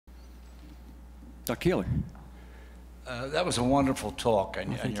Dr. Keeler. That was a wonderful talk,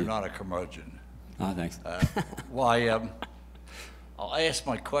 and you're not a curmudgeon. Oh, thanks. I'll ask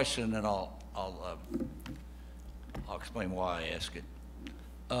my question, and I'll explain why I ask it.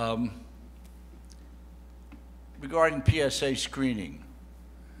 Regarding PSA screening,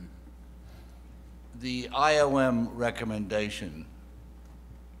 the IOM recommendation,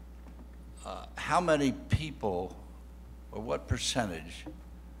 how many people, or what percentage,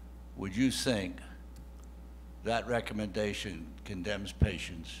 would you think that recommendation condemns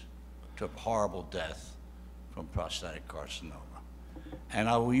patients to horrible death from prostatic carcinoma? And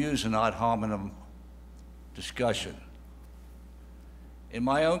I will use an ad hominem discussion. In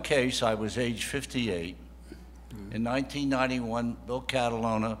my own case, I was age 58. In 1991, Bill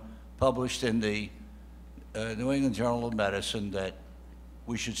Catalona published in the New England Journal of Medicine that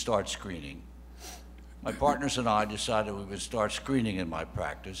we should start screening. My partners and I decided we would start screening in my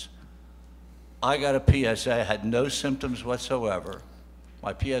practice. I got a PSA, I had no symptoms whatsoever.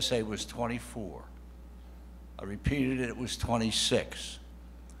 My PSA was 24. I repeated it, it was 26.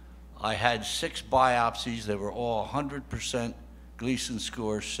 I had 6 biopsies, they were all 100% Gleason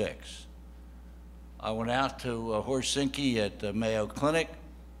score 6. I went out to Helsinki at the Mayo Clinic.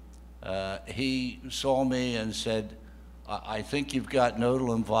 He saw me and said, I think you've got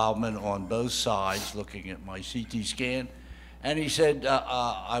nodal involvement on both sides, looking at my CT scan. And he said,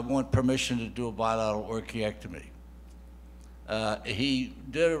 I want permission to do a bilateral orchiectomy. He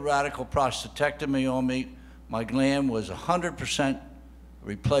did a radical prostatectomy on me. My gland was 100%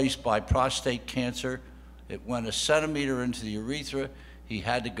 replaced by prostate cancer. It went 1 centimeter into the urethra. He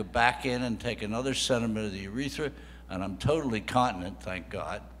had to go back in and take another centimeter of the urethra, and I'm totally continent, thank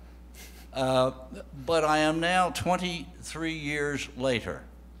God. But I am now 23 years later.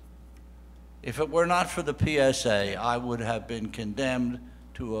 If it were not for the PSA, I would have been condemned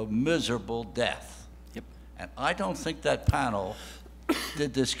to a miserable death. Yep. And I don't think that panel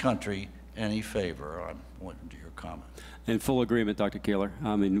did this country any favor. I'm wanting to your comment. In full agreement, Dr. Keeler.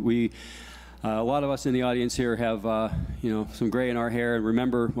 I mean, a lot of us in the audience here have, some gray in our hair, and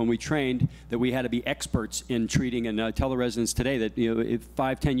remember when we trained that we had to be experts in treating, and tell the residents today that, if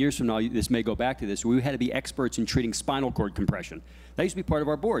 5, 10 years from now, this may go back to this, we had to be experts in treating spinal cord compression. That used to be part of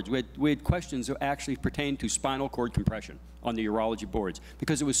our boards. We had questions that actually pertained to spinal cord compression on the urology boards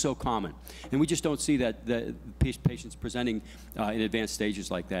because it was so common. And we just don't see that patients presenting in advanced stages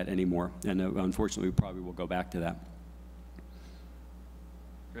like that anymore. And unfortunately, we probably will go back to that.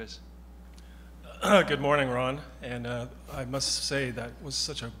 Chris. Good morning, Ron, and I must say that was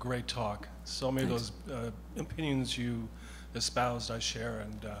such a great talk. So many Thanks. of those opinions you espoused I share,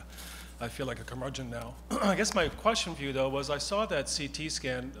 and I feel like a curmudgeon now. I guess my question for you, though, was I saw that CT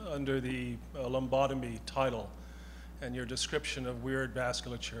scan under the lumbotomy title and your description of weird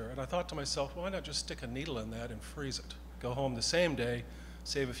vasculature, and I thought to myself, why not just stick a needle in that and freeze it? Go home the same day,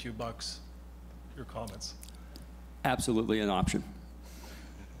 save a few bucks. Your comments. Absolutely an option.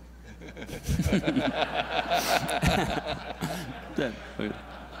 Good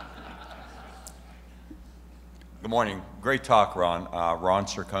morning. Great talk, Ron. Ron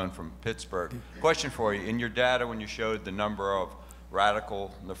Sircone from Pittsburgh. Question for you. In your data, when you showed the number of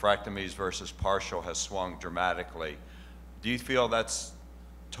radical nephrectomies versus partial has swung dramatically, do you feel that's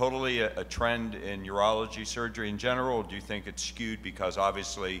totally a trend in urology surgery in general, or do you think it's skewed because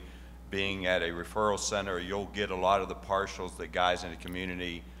obviously being at a referral center, you'll get a lot of the partials that guys in the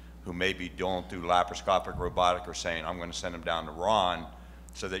community who maybe don't do laparoscopic robotic are saying, I'm going to send them down to Ron,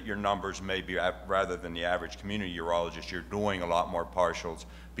 so that your numbers may be, rather than the average community urologist, you're doing a lot more partials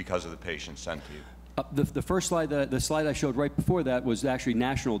because of the patients sent to you. The first slide, the slide I showed right before that was actually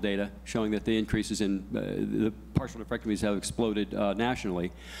national data showing that the increases in the partial nephrectomies have exploded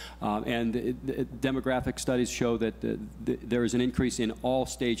nationally. And demographic studies show that there is an increase in all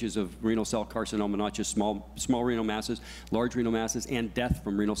stages of renal cell carcinoma, not just small renal masses, large renal masses, and death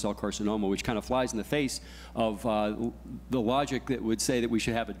from renal cell carcinoma, which kind of flies in the face of the logic that would say that we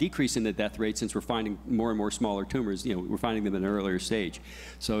should have a decrease in the death rate since we're finding more and more smaller tumors. We're finding them in an earlier stage.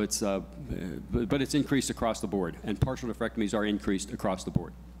 So it's, but it's increased across the board, and partial nephrectomies are increased across the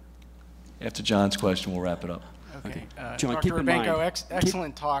board. After John's question, we'll wrap it up. Okay. John, Dr. keep in mind, Hrebinko,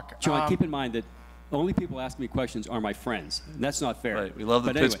 excellent talk. John, keep in mind that only people asking me questions are my friends. That's not fair. Right. We love the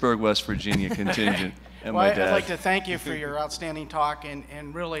But anyway. Pittsburgh, West Virginia contingent. And Well, my dad. I'd like to thank you for your outstanding talk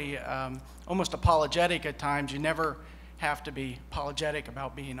and really almost apologetic at times. You never have to be apologetic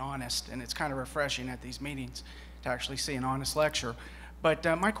about being honest, and it's kind of refreshing at these meetings to actually see an honest lecture. But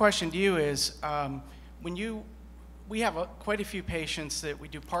my question to you is, we have quite a few patients that we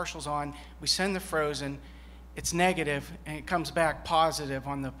do partials on, we send the frozen, it's negative, and it comes back positive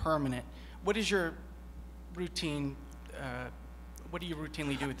on the permanent. what is your routine, what do you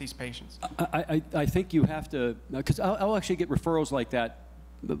routinely do with these patients? I think you have to, because I'll actually get referrals like that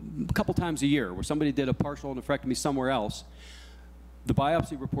a couple times a year where somebody did a partial nephrectomy somewhere else. The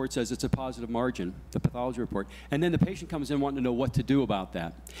biopsy report says it's a positive margin, the pathology report, and then the patient comes in wanting to know what to do about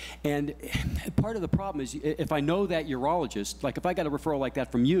that. And part of the problem is if I know that urologist, like if I got a referral like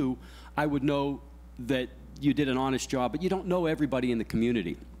that from you, I would know that you did an honest job, but you don't know everybody in the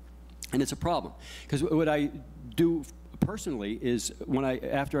community. And it's a problem, because what I do personally is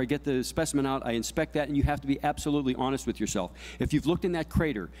after I get the specimen out, I inspect that, and you have to be absolutely honest with yourself. If you've looked in that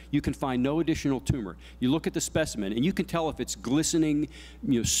crater, you can find no additional tumor. You look at the specimen, and you can tell if it's glistening,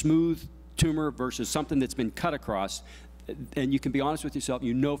 smooth tumor versus something that's been cut across. And you can be honest with yourself.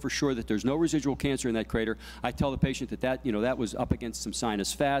 You know for sure that there's no residual cancer in that crater. I tell the patient that was up against some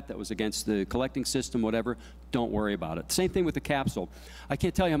sinus fat, that was against the collecting system, whatever. Don't worry about it. Same thing with the capsule. I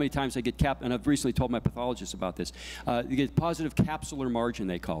can't tell you how many times I get and I've recently told my pathologist about this. You get positive capsular margin,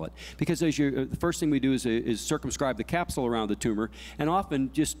 they call it, because the first thing we do is circumscribe the capsule around the tumor, and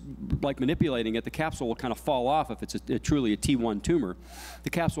often just like manipulating it, the capsule will kind of fall off if it's truly a T1 tumor. The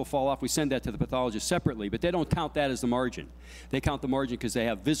capsule will fall off. We send that to the pathologist separately, but they don't count that as the margin. They count the margin because they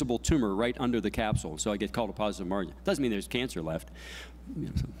have visible tumor right under the capsule, so I get called a positive margin. Doesn't mean there's cancer left.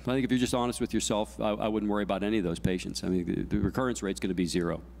 So I think if you're just honest with yourself, I wouldn't worry about any of those patients. I mean, the recurrence rate's going to be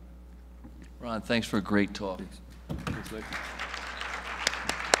 0. Ron, thanks for a great talk. Thanks.